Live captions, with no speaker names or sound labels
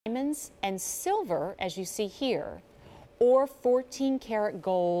diamonds and silver, as you see here, or 14 karat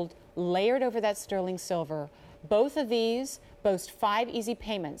gold layered over that sterling silver. Both of these boast 5 easy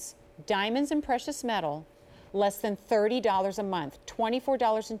payments. Diamonds and precious metal, less than $30 a month,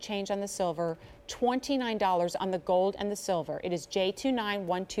 $24 and change on the silver, $29 on the gold and the silver. It is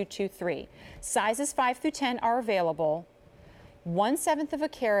J291223. Sizes 5 through 10 are available. 1/7 of a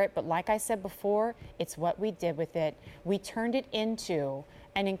carat, but like I said before, it's what we did with it. We turned it into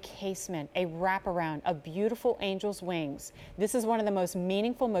an encasement, a wraparound, of beautiful angel's wings. This is one of the most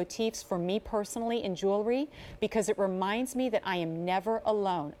meaningful motifs for me personally in jewelry because it reminds me that I am never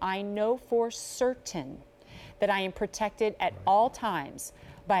alone. I know for certain that I am protected at all times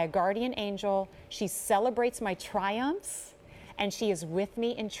by a guardian angel. She celebrates my triumphs and she is with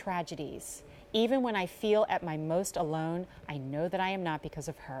me in tragedies. Even when I feel at my most alone, I know that I am not because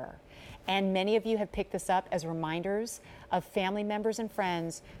of her. And many of you have picked this up as reminders of family members and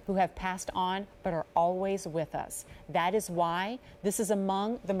friends who have passed on but are always with us. That is why this is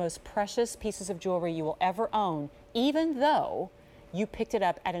among the most precious pieces of jewelry you will ever own, even though you picked it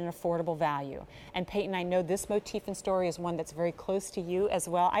up at an affordable value. And Peyton, I know this motif and story is one that's very close to you as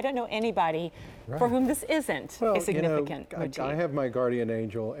well. I don't know anybody for whom this isn't a significant motif. I have my guardian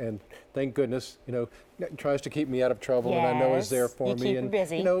angel, and thank goodness, tries to keep me out of trouble, and I know is there for me. Keep her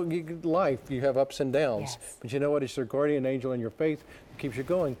busy. Life, you have ups and downs. Yes. But you know what? It's your guardian angel and your faith that keeps you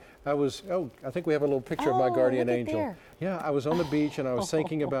going. I think we have a little picture of my guardian angel. There. Yeah, I was on the beach and I was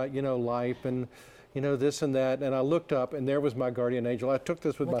thinking about, life and this and that, and I looked up and there was my guardian angel. I took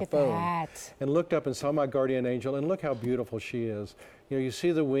this with my phone and looked up and saw my guardian angel, and look how beautiful she is. You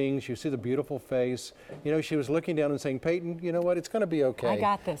see the wings, you see the beautiful face. She was looking down and saying, Peyton, you know what, it's going to be okay. I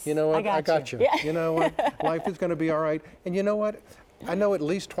got this. You know what, I got you. Yeah. You know what, life is going to be all right. And you know what, I know at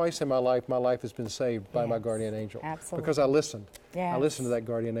least twice in my life has been saved by my guardian angel. Absolutely. Because I listened. Yes. I listened to that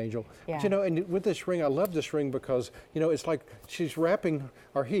guardian angel. Yeah. But and with this ring, I love this ring because, it's like she's wrapping,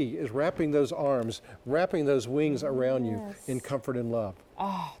 or he is wrapping those arms, wrapping those wings around you in comfort and love.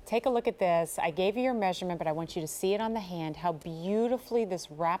 Oh, take a look at this. I gave you your measurement, but I want you to see it on the hand, how beautifully this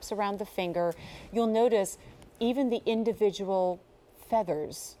wraps around the finger. You'll notice even the individual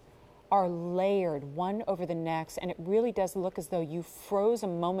feathers are layered one over the next, and it really does look as though you froze a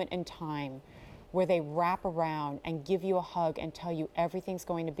moment in time where they wrap around and give you a hug and tell you everything's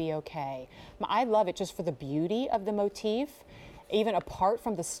going to be okay. I love it just for the beauty of the motif, even apart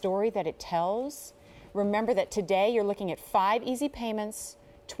from the story that it tells. Remember that today you're looking at 5 easy payments,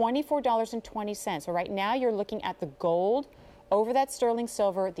 $24.20. So right now you're looking at the gold over that sterling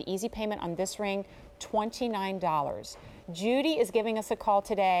silver, the easy payment on this ring, $29. Judy is giving us a call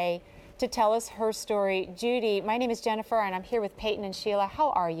today to tell us her story. Judy, my name is Jennifer, and I'm here with Peyton and Sheila. How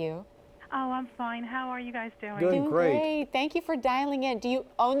are you? Oh, I'm fine. How are you guys doing? Doing great. Thank you for dialing in. Do you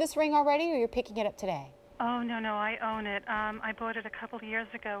own this ring already, or you're picking it up today? Oh, no, I own it. I bought it a couple of years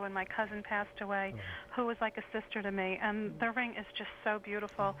ago when my cousin passed away, who was like a sister to me. And the ring is just so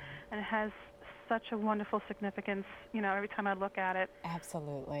beautiful, and it has such a wonderful significance, every time I look at it.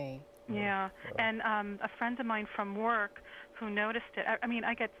 Absolutely. Yeah. And a friend of mine from work who noticed it,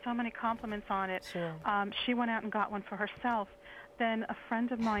 I get so many compliments on it. Sure. She went out and got one for herself. Then a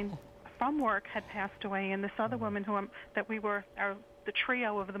friend of mine from work had passed away, and this other woman that we were the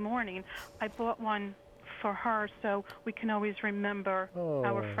trio of the morning, I bought one for her so we can always remember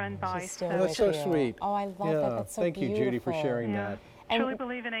our friend by. That's so sweet. Oh, I love that. That's so Thank beautiful. you, Judy, for sharing that. I truly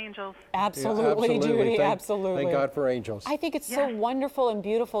believe in angels. Absolutely, Judy, absolutely. Thank God for angels. I think it's so wonderful and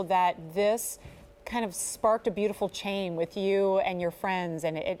beautiful that this kind of sparked a beautiful chain with you and your friends,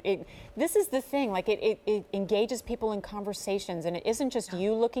 and this is the thing, like it engages people in conversations, and it isn't just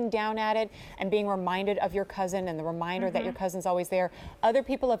you looking down at it and being reminded of your cousin and the reminder that your cousin's always there. Other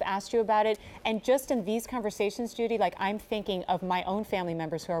people have asked you about it, and just in these conversations, Judy, like I'm thinking of my own family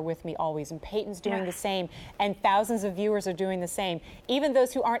members who are with me always, and Peyton's doing the same, and thousands of viewers are doing the same. Even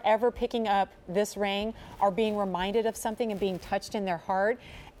those who aren't ever picking up this ring are being reminded of something and being touched in their heart.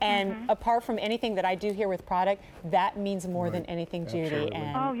 And apart from anything that I do here with product, that means more than anything, Judy.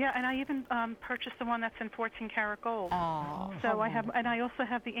 And and I even purchased the one that's in 14 karat gold. So I have, and I also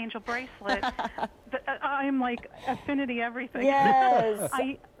have the angel bracelet. I'm like Affinity everything. Yes.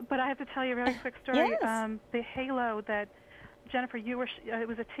 But I have to tell you a very quick story. Yes. The halo that Jennifer, it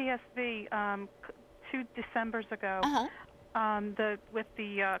was a TSV 2 Decembers ago. With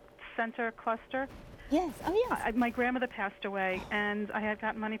the center cluster. Yes. Oh, yes. My grandmother passed away, and I had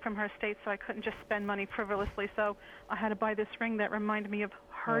gotten money from her estate, so I couldn't just spend money frivolously. So I had to buy this ring that reminded me of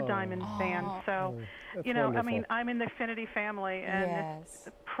her diamond band. So, wonderful. I'm in the Affinity family, and it's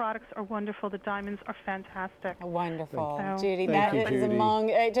products are wonderful. The diamonds are fantastic. Wonderful. So, Judy, Thank that you, is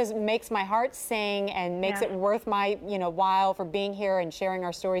Judy. it just makes my heart sing and makes it worth my, while for being here and sharing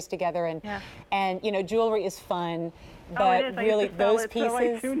our stories together. And jewelry is fun. But it is. I really, used to sell those it, so I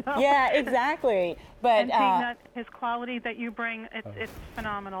pieces, do know. yeah, exactly. But and Peanut, his quality that you bring, it's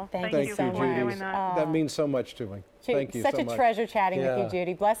phenomenal. Thank you you for so much. doing that. That means so much to me. Thank you such so a much. treasure chatting with Yeah. you,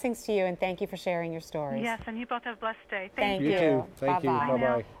 Judy. Blessings to you, and thank you for sharing your stories. Yes, and you both have a blessed day. Thank You you. too. Thank you. Bye-bye.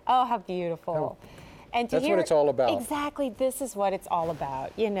 Bye-bye. Oh, how beautiful. And to That's hear, what it's all about. Exactly, this is what it's all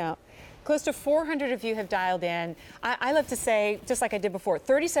about, Close to 400 of you have dialed in. I love to say, just like I did before,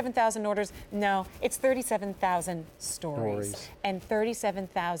 37,000 orders. No, it's 37,000 stories. And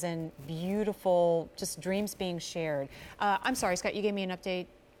 37,000 beautiful, just dreams being shared. I'm sorry, Scott, you gave me an update.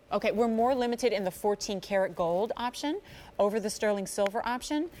 Okay, we're more limited in the 14 karat gold option over the sterling silver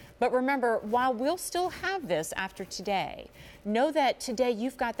option. But remember, while we'll still have this after today, know that today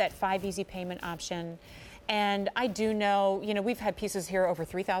you've got that 5 easy payment option. And I do know, we've had pieces here over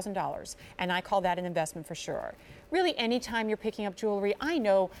 $3,000, and I call that an investment for sure. Really, anytime you're picking up jewelry, I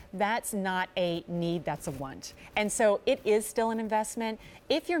know that's not a need, that's a want. And so it is still an investment.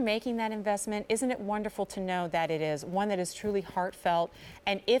 If you're making that investment, isn't it wonderful to know that it is one that is truly heartfelt?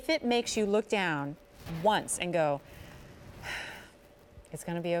 And if it makes you look down once and go, it's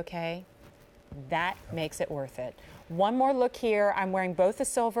going to be okay, that makes it worth it. One more look here. I'm wearing both the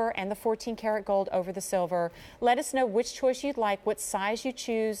silver and the 14 karat gold over the silver. Let us know which choice you'd like, what size you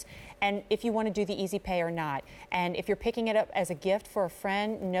choose, and if you want to do the easy pay or not. And if you're picking it up as a gift for a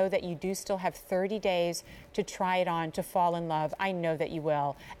friend, know that you do still have 30 days to try it on, to fall in love. I know that you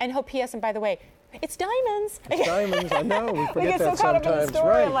will. And P.S. and by the way, it's diamonds. It's diamonds. I know. We forget we get that so caught up in the sometimes. story.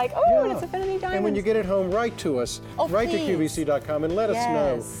 Right. I'm like, oh, it's Affinity diamonds. And when you get it home, write to us. Write please. to QVC.com and let us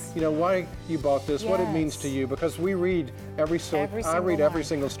know, why you bought this, what it means to you, because we read every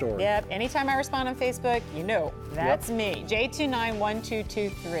single story. Yep. Anytime I respond on Facebook, that's me.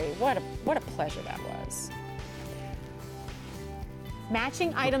 J291223. What a pleasure that was.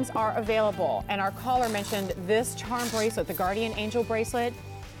 Matching items are available, and our caller mentioned this charm bracelet, the Guardian Angel bracelet.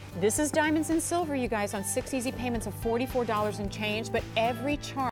 This is diamonds and silver, you guys, on 6 easy payments of $44 and change, but every charm